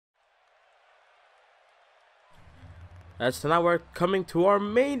As tonight we're coming to our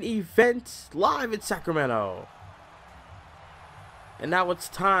main event live in Sacramento. And now it's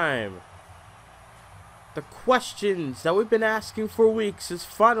time. The questions that we've been asking for weeks is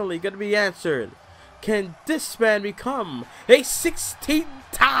finally going to be answered. Can this man become a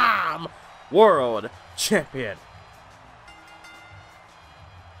 16-time world champion?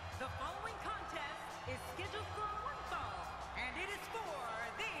 The following contest is scheduled for one fall, and it is for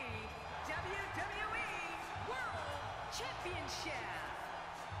the WWE World Championship.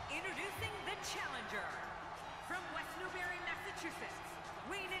 Introducing the challenger from West Newbury, Massachusetts,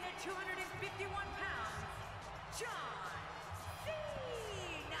 weighing in at 251 pounds,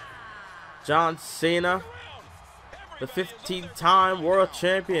 John Cena, the 15-time world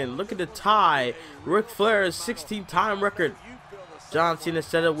champion, looking to tie Ric Flair's 16-time record. John Cena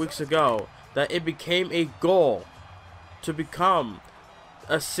said it weeks ago that it became a goal to become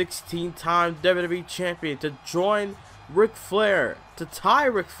a 16-time WWE champion, to join Ric Flair, to tie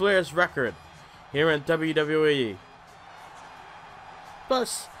Ric Flair's record here in WWE.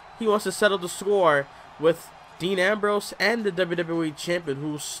 Plus, he wants to settle the score with Dean Ambrose and the WWE champion,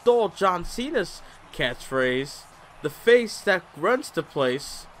 who stole John Cena's catchphrase, the face that runs the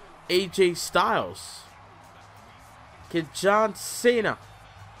place, AJ Styles. Can John Cena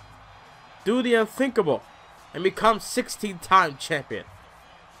do the unthinkable and become 16-time champion?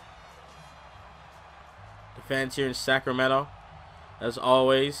 The fans here in Sacramento, as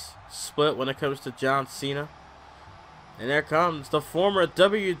always, split when it comes to John Cena. And there comes the former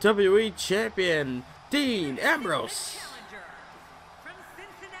WWE champion, Dean Ambrose. from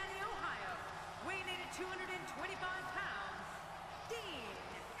Cincinnati, Ohio, weighing in at 225 pounds,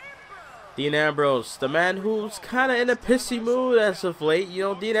 Dean Ambrose, the man who's kind of in a pissy mood as of late. You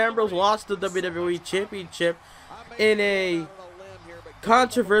know, Dean Ambrose lost the WWE Championship in a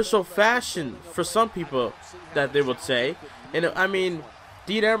controversial fashion for some people, that they would say. And I mean,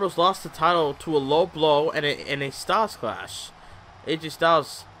 Dean Ambrose lost the title to a low blow and a Styles clash. AJ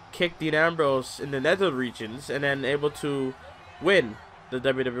Styles kicked Dean Ambrose in the nether regions and then able to win the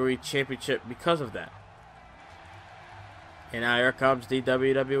WWE Championship because of that. And now here comes the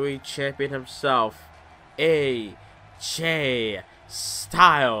WWE Champion himself, AJ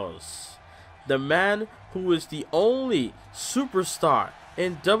Styles. The man who is the only superstar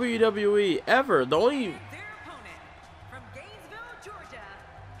in WWE ever. The only... their opponent from Gainesville, Georgia,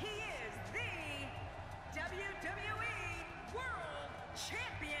 he is the WWE World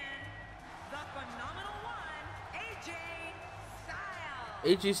Champion, the phenomenal one, AJ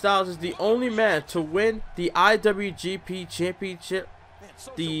Styles. AJ Styles is the only man to win the IWGP Championship,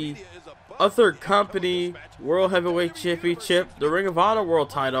 the other company World Heavyweight Championship, the Ring of Honor World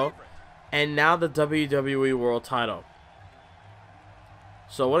Title, and now the WWE World Title.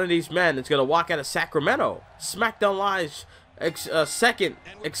 So one of these men is going to walk out of Sacramento, SmackDown Live's second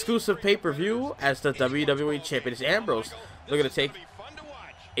exclusive pay-per-view as the WWE Champion. It's Ambrose. They're going to take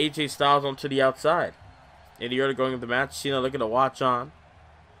AJ Styles onto the outside. In the order going of the match, Cena looking to watch on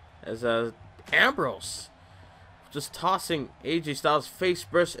as Ambrose just tossing AJ Styles face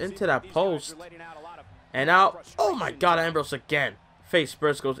burst into that post. And now, oh my god, Ambrose again. Face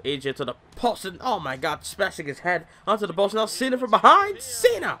burst goes AJ to the post, and oh my god, smashing his head onto the post. Now Cena from behind.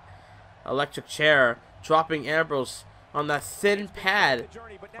 Cena! Electric chair dropping Ambrose on that thin pad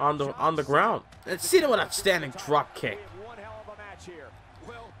on the ground. And Cena with a standing drop kick.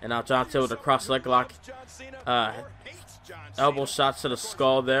 And now John Cena with a cross leg lock. Elbow shots to the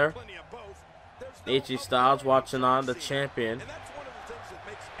skull there. AJ Styles watching on, the champion.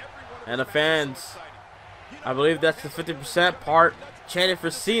 And the fans, I believe that's the 50% part, chanting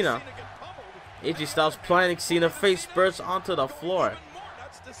for Cena. AJ Styles planting Cena, face bursts onto the floor.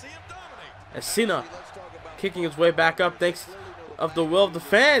 And Cena kicking his way back up thanks of the will of the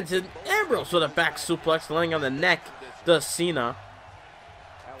fans. And Ambrose with a back suplex laying on the neck does Cena.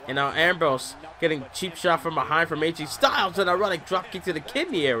 And now Ambrose getting cheap shot from behind from AJ Styles and a running drop kick to the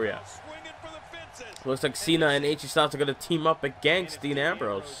kidney area. Looks like Cena and AJ Styles are going to team up against Dean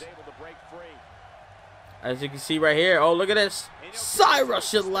Ambrose. As you can see right here, oh look at this, side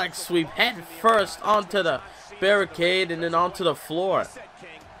Russian leg sweep, head first onto the barricade and then onto the floor.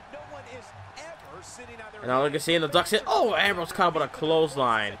 And now look at Cena ducks it. Oh, Ambrose caught with a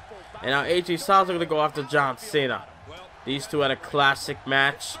clothesline. And now AJ Styles are going to go after John Cena. These two had a classic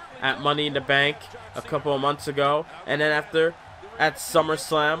match at Money in the Bank a couple of months ago. And then after, at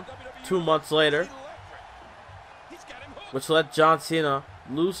SummerSlam 2 months later, which led John Cena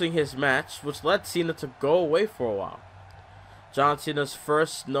losing his match, which led Cena to go away for a while. John Cena's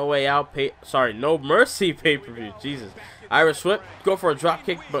first No Mercy pay-per-view. Jesus. Irish whip, go for a drop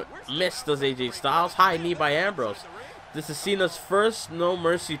kick, but missed does AJ Styles. High knee by Ambrose. This is Cena's first No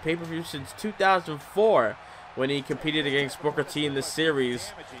Mercy pay-per-view since 2004, when he competed against Booker T in the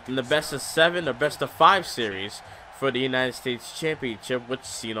series in the best of 7 or best of 5 series for the United States Championship, which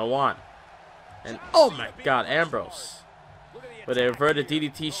Cena won. And oh my God, Ambrose with a inverted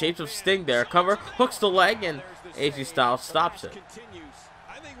DDT, shapes of Sting there. Cover, hooks the leg, and AJ Styles stops it.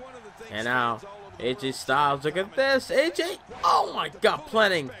 And now AJ Styles, look at this. AJ, oh my God,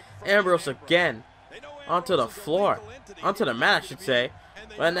 planting Ambrose again onto the floor, onto the mat, I should say.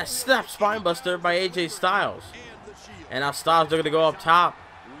 And that snap spinebuster by AJ Styles. And now Styles looking to go up top,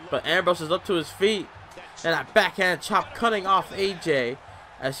 but Ambrose is up to his feet, and that backhand chop cutting off AJ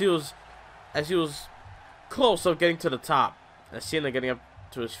as he was close of getting to the top. And Cena getting up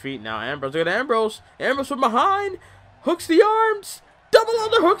to his feet now. Ambrose, look at Ambrose. Ambrose from behind, hooks the arms, double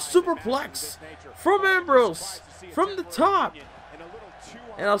underhook superplex from Ambrose from the top.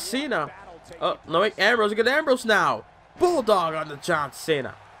 And now Cena. Oh no, wait, Ambrose, look at Ambrose now. Bulldog on the John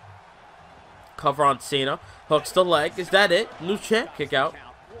Cena. Cover on Cena, hooks the leg. Is that it? New champ kick out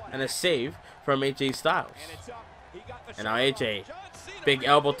and a save from AJ Styles. And now AJ, big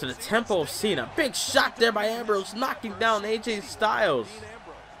elbow to the temple of Cena. Big shot there by Ambrose, knocking down AJ Styles.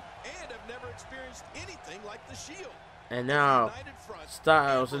 And now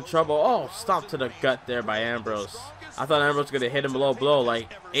Styles in trouble. Oh, stomp to the gut there by Ambrose. I thought Ambrose was going to hit him low blow like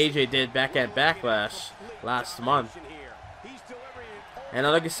AJ did back at Backlash last month. And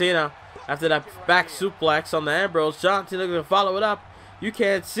now look at Cena. After that back suplex on the Ambrose, John Cena going to follow it up. You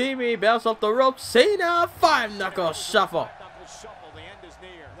can't see me. Bounce off the rope. Cena, 5-knuckle shuffle.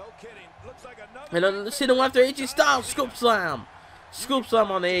 And then Cena went after AJ Styles. Scoop slam. Scoop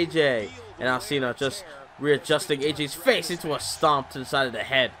slam on AJ. And now Cena just readjusting AJ's face into a stomp to the side of the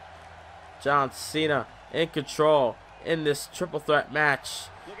head. John Cena in control in this triple threat match.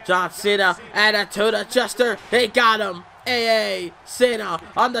 John Cena, attitude adjuster. They got him. AA, Cena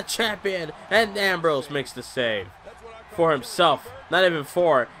on the champion. And Ambrose makes the save for himself. Not even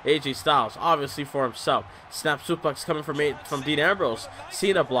for AJ Styles. Obviously for himself. Snap suplex coming from Dean Ambrose.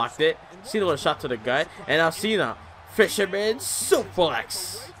 Cena blocked it. Cena with a shot to the gut. And now Cena, fisherman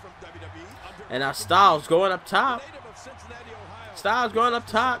suplex. And now Styles going up top. Styles going up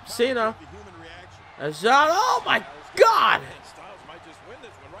top. Cena. As John, oh my God.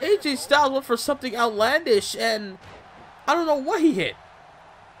 AJ Styles went for something outlandish, and I don't know what he hit.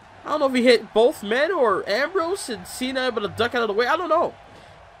 I don't know if he hit both men or Ambrose and Cena able to duck out of the way. I don't know.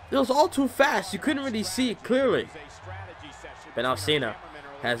 It was all too fast. You couldn't really see it clearly. But now Cena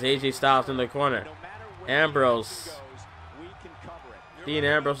has AJ Styles in the corner. Ambrose. Dean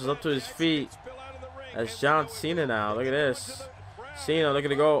Ambrose is up to his feet. That's John Cena now. Look at this. Cena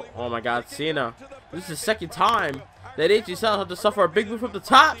looking to go. Oh my God, Cena. This is the second time that AJ Styles had to suffer a big move from the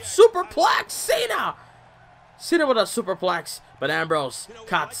top. Superplex, Cena. Cena with a superplex, but Ambrose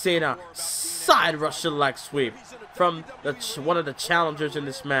caught Cena. Side Russian leg sweep from one of the challengers in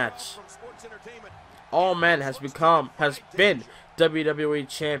this match. All Men has been WWE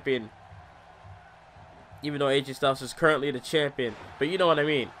champion, even though AJ Styles is currently the champion. But you know what I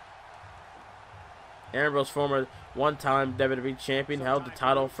mean. Ambrose, former one-time WWE champion, held the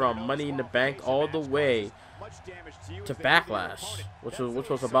title from Money in the Bank all the way to Backlash, which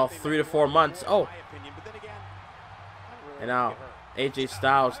was about 3 to 4 months. Oh. And now, AJ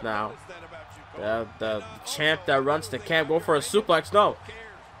Styles now, the champ that runs the camp, go for a suplex. No.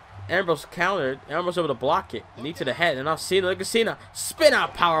 Ambrose countered. Ambrose able to block it. Knee to the head. And now Cena, look at Cena. Spin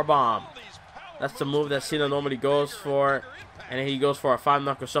out powerbomb. That's the move that Cena normally goes for. And he goes for a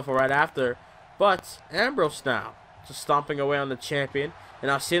 5-knuckle shuffle right after. But Ambrose now, just stomping away on the champion. And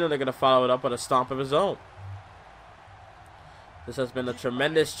now Cena, they're going to follow it up with a stomp of his own. This has been a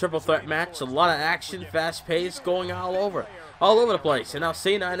tremendous triple threat match. A lot of action, fast paced, going all over the place. And now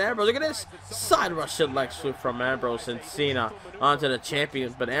Cena and Ambrose. Look at this. Side Russian leg sweep from Ambrose and Cena onto the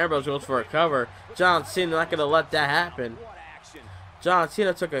champion. But Ambrose goes for a cover. John Cena not going to let that happen. John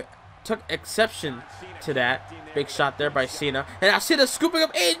Cena took exception to that. Big shot there by Cena. And now Cena scooping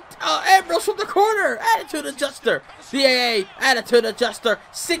up Ambrose from the corner. Attitude adjuster. The AA attitude adjuster.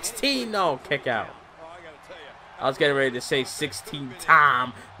 16. No, kick out. I was getting ready to say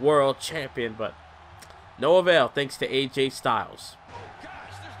 16-time world champion, but no avail thanks to AJ Styles.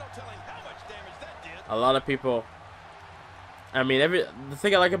 A lot of people, I mean, the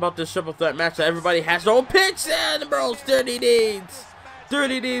thing I like about this triple threat match is that everybody has their own picks. And Ambrose, dirty deeds.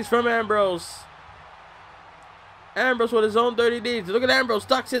 Dirty deeds from Ambrose. Ambrose with his own dirty deeds. Look at Ambrose,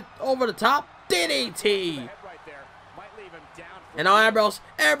 ducks it over the top. DDT. And now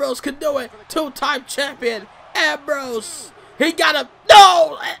Ambrose can do it. 2-time champion. Ambrose, he got him.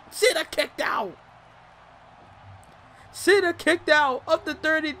 No, Cena kicked out. Cena kicked out of the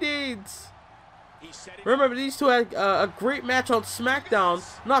Dirty Deeds. Remember, these two had a great match on SmackDown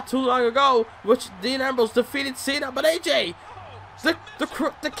not too long ago, which Dean Ambrose defeated Cena, but AJ, the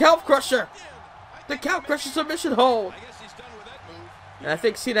Calf Crusher, the Calf Crusher submission hold. And I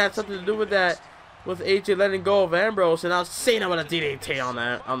think Cena had something to do with that, with AJ letting go of Ambrose, and now Cena with a DDT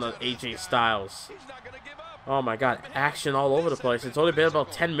on the AJ Styles. Oh my God, action all over the place. It's only been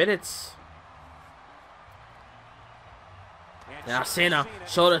about 10 minutes. Now Cena,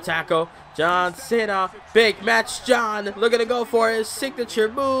 shoulder tackle, John Cena, big match John, looking to go for his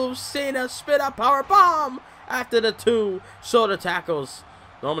signature move. Cena spit up power bomb after the 2 shoulder tackles.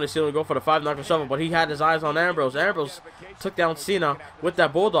 Normally Cena would go for the 5 knuckle shuffle, but he had his eyes on Ambrose. Ambrose took down Cena with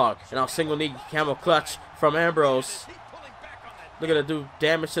that bulldog. And now single knee camel clutch from Ambrose. Looking to do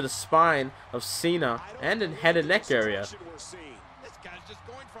damage to the spine of Cena and in head and neck area.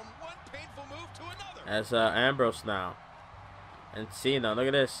 As Ambrose now. And Cena, look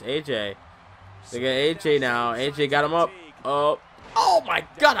at this, AJ. Look at AJ now. AJ got him up. Oh my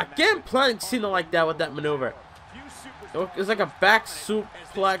God! Again, planting Cena like that with that maneuver. It's like a back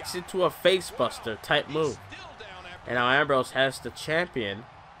suplex into a face buster type move. And now Ambrose has the champion.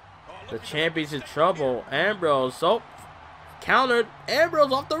 The champion's in trouble. Ambrose, countered.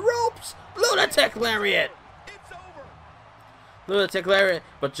 Ambrose off the ropes. Lunatic Lariat. Lunatic Lariat.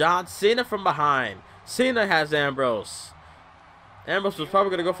 But John Cena from behind. Cena has Ambrose. Ambrose was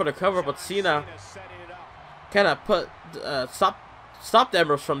probably going to go for the cover, but Cena kind of stopped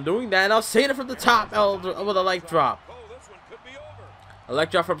Ambrose from doing that. And now Cena from the top with a leg drop. A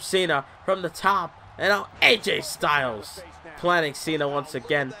leg drop from Cena from the top. And now AJ Styles planning Cena once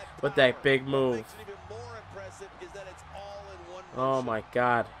again with that big move. Oh my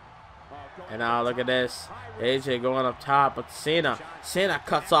God. And now look at this. AJ going up top, but Cena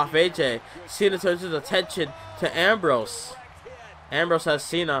cuts off AJ. Cena turns his attention to Ambrose. Ambrose has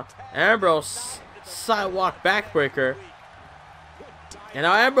Cena. Ambrose sidewalk backbreaker. And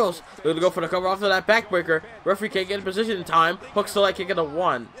now Ambrose going to go for the cover after that backbreaker. Referee can't get in position in time. Hooks the leg kick at a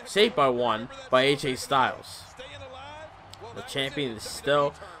 1. Saved by 1 by AJ Styles. The champion is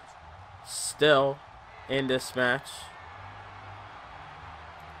still in this match.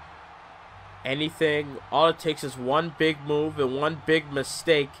 Anything, all it takes is one big move and one big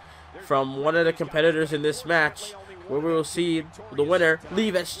mistake from one of the competitors in this match, where we will see the winner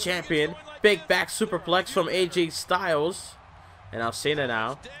leave as champion. Big back superplex from AJ Styles. And now Cena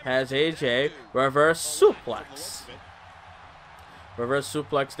now has AJ reverse suplex. Reverse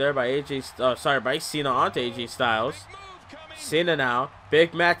suplex there by by Cena onto AJ Styles. Cena now,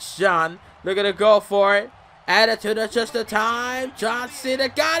 big match John, looking to go for it. Attitude of just the time. John Cena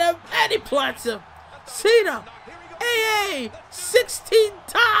got him, and he plants him. Cena, AA, 16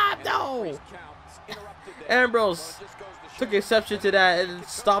 times. No. Ambrose took exception to that and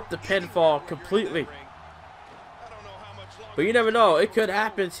stopped the pinfall completely. But you never know, it could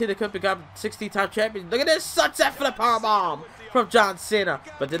happen. Cena could become 16-time champion. Look at this sunset for the powerbomb from John Cena,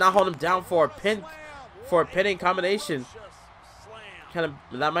 but did not hold him down for a pinning combination.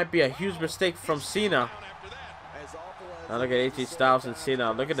 That might be a huge mistake from Cena. Now look at AJ Styles and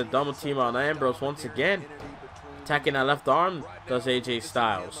Cena. Look at the double team on Ambrose once again. Attacking that left arm does AJ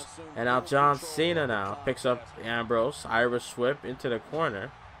Styles. And now John Cena now picks up Ambrose. Irish whip into the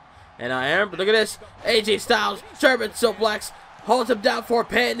corner. And now Ambrose, look at this. AJ Styles, German suplex. Holds him down for a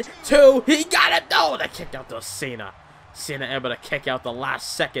pin. 2. He got it. No, that kicked out to Cena. Cena able to kick out the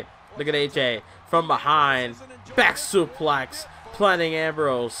last second. Look at AJ from behind. Back suplex. Planting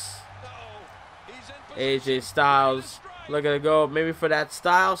Ambrose. AJ Styles looking to go maybe for that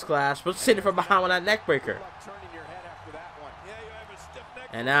Styles clash, but Cena from behind with that neck breaker.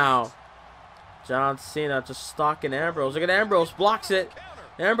 And now John Cena just stalking Ambrose. Look at Ambrose, blocks it.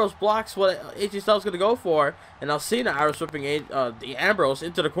 Ambrose blocks what AJ Styles going to go for. And now Cena Irish whipping the Ambrose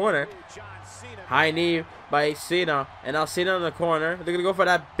into the corner. High knee by Cena. And now Cena in the corner. They're going to go for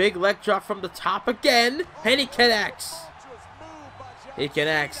that big leg drop from the top again. And he connects. He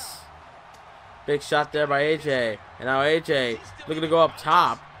connects. Big shot there by AJ. And now AJ looking to go up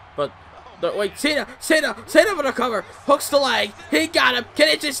top. But wait, Cena for the cover. Hooks the leg. He got him. Can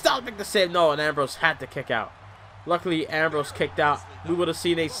AJ Styles make the save? No, and Ambrose had to kick out. Luckily, Ambrose kicked out. We would have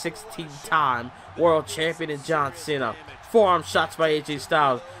seen a 16-time world champion in John Cena. Forearm shots by AJ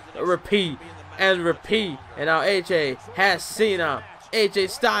Styles. Repeat and repeat. And now AJ has Cena. AJ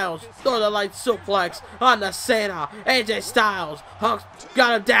Styles, Northern Light suplex on the Cena. AJ Styles, hooks,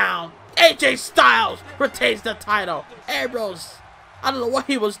 got him down. AJ Styles retains the title. Ambrose, I don't know what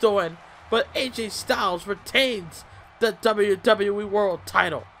he was doing, but AJ Styles retains the WWE World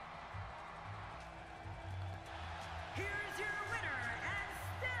title. Here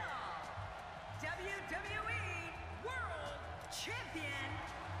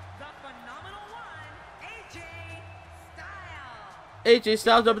AJ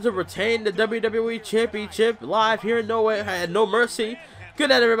Styles up to retain the WWE Championship live here in No Mercy. Good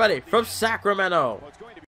night, everybody, from Sacramento.